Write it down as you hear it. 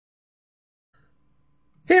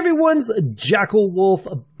Everyone's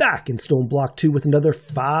JackelWolf back in StoneBlock 2 with another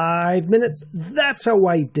 5 minutes. That's how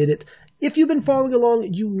I did it. If you've been following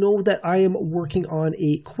along, you know that I am working on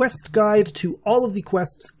a quest guide to all of the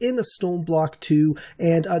quests in StoneBlock 2,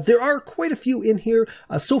 and there are quite a few in here.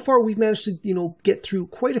 So far, we've managed to, get through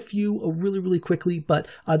quite a few really quickly, but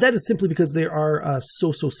that is simply because they are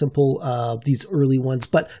so simple, these early ones,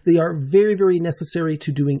 but they are very necessary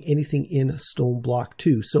to doing anything in StoneBlock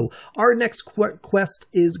 2. So our next quest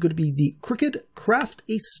is going to be the Crooked Craft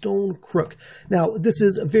a Stone Crook. Now, this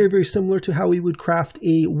is very similar to how we would craft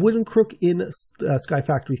a wooden crook in Sky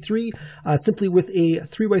Factory 3. Simply with a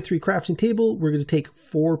 3x3 crafting table, we're going to take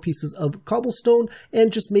 4 pieces of cobblestone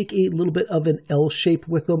and just make a little bit of an L shape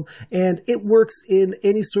with them. And it works in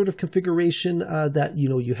any sort of configuration that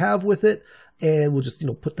you have with it. And we'll just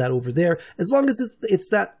put that over there. As long as it's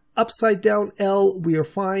that upside down L, we are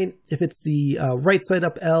fine. If it's the right side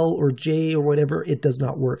up L or J or whatever, it does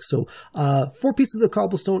not work. So 4 pieces of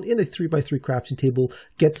cobblestone in a 3x3 crafting table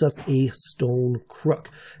gets us a stone crook.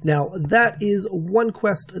 Now that is one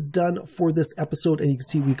quest done for this episode, and you can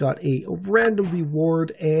see we got a random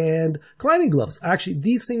reward and climbing gloves. Actually,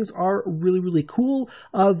 these things are really cool,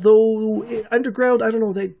 though underground, I don't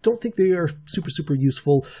know, I don't think they are super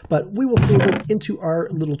useful, but we will throw them into our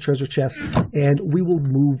little treasure chest and we will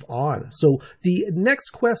move on. So the next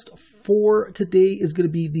quest for today is going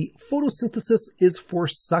to be the Photosynthesis is for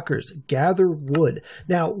Suckers. Gather wood.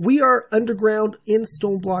 Now we are underground in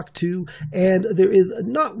StoneBlock 2, and there is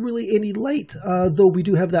not really any light, though we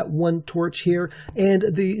do have that one torch here, and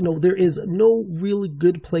there is no really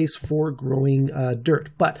good place for growing dirt.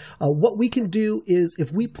 But what we can do is,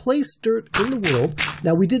 if we place dirt in the world,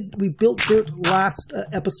 now we built dirt last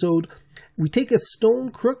episode. We take a stone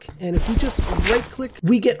crook, and if we just right click,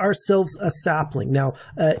 we get ourselves a sapling. Now,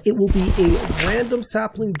 it will be a random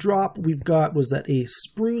sapling drop. We've got, was that a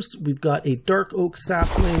spruce? We've got a dark oak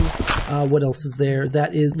sapling. What else is there?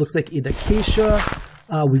 That looks like an acacia.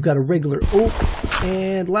 We've got a regular oak,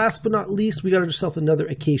 and last but not least, we got ourselves another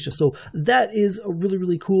acacia. So that is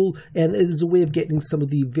really cool, and it is a way of getting some of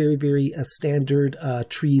the very standard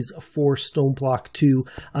trees for StoneBlock 2.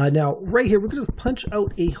 Now, right here, we're going to punch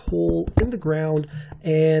out a hole in the ground,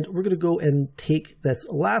 and we're going to go and take this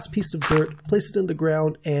last piece of dirt, place it in the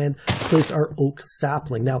ground, and place our oak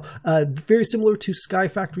sapling. Now, very similar to Sky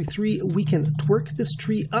Factory 3, we can twerk this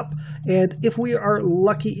tree up, and if we are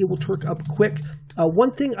lucky, it will twerk up quick.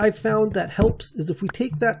 One thing I've found that helps is if we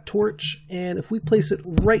take that torch and if we place it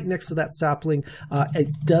right next to that sapling, it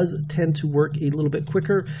does tend to work a little bit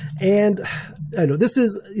quicker. And I know this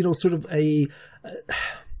is, sort of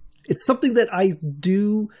it's something that I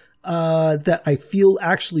do that I feel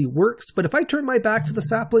actually works. But if I turn my back to the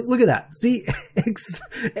sapling, look at that. See,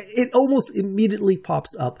 it almost immediately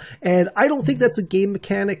pops up. And I don't think that's a game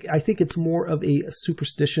mechanic. I think it's more of a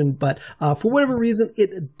superstition. But for whatever reason,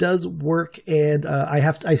 it does work. And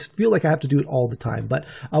I feel like I have to do it all the time. But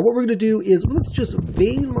what we're going to do is, let's just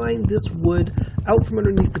vein mine this wood out from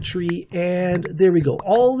underneath the tree. And there we go.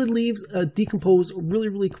 All the leaves decompose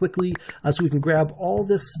really quickly. So we can grab all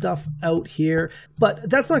this stuff out here. But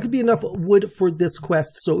that's not going to be enough wood for this quest.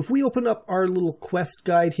 So if we open up our little quest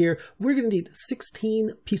guide here, we're going to need 16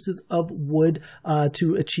 pieces of wood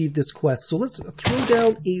to achieve this quest. So let's throw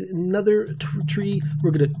down another tree.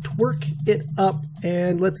 We're going to twerk it up,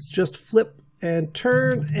 and let's just flip and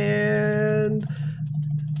turn, and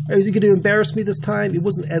is he going to embarrass me this time? It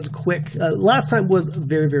wasn't as quick. Last time was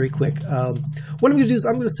very quick. What I'm going to do is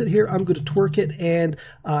I'm going to sit here, I'm going to twerk it, and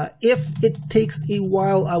if it takes a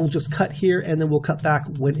while, I will just cut here, and then we'll cut back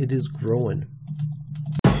when it is growing.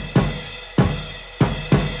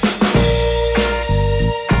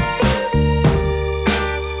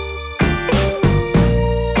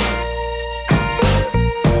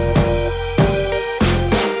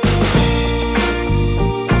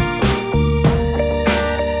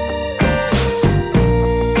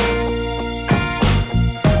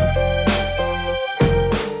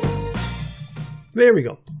 There we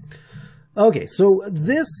go. Okay, so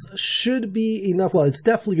this should be enough. Well, it's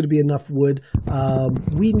definitely going to be enough wood.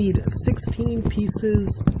 We need 16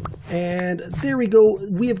 pieces, and there we go.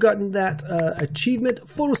 We have gotten that achievement.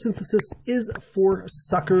 Photosynthesis is for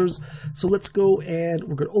suckers. So let's go, and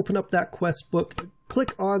we're going to open up that quest book,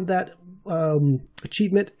 click on that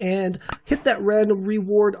achievement, and hit that random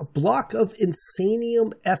reward, a block of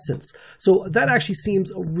insanium essence. So that actually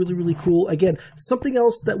seems really cool. Again, something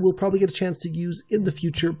else that we'll probably get a chance to use in the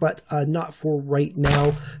future, but not for right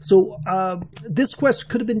now. So this quest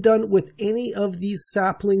could have been done with any of these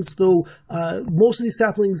saplings, though most of these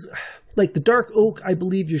saplings, Like the dark oak, I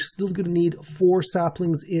believe you're still going to need 4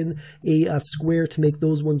 saplings in a square to make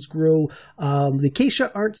those ones grow. The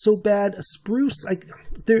acacia aren't so bad. Spruce,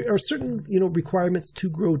 there are certain requirements to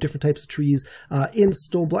grow different types of trees in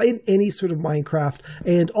Stoneblock, in any sort of Minecraft,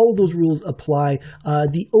 and all of those rules apply.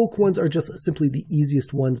 The oak ones are just simply the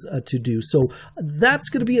easiest ones to do. So that's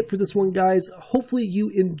going to be it for this one, guys. Hopefully you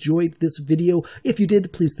enjoyed this video. If you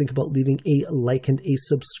did, please think about leaving a like and a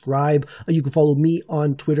subscribe. You can follow me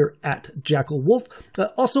on Twitter at JackelWolf.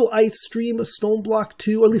 Also, I stream Stoneblock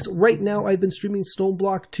 2, or at least right now I've been streaming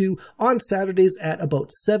Stoneblock 2 on Saturdays at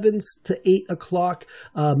about 7 to 8 o'clock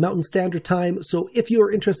Mountain Standard Time. So if you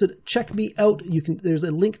are interested, check me out. There's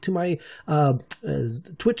a link to my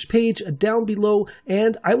Twitch page down below,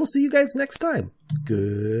 and I will see you guys next time.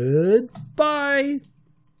 Goodbye.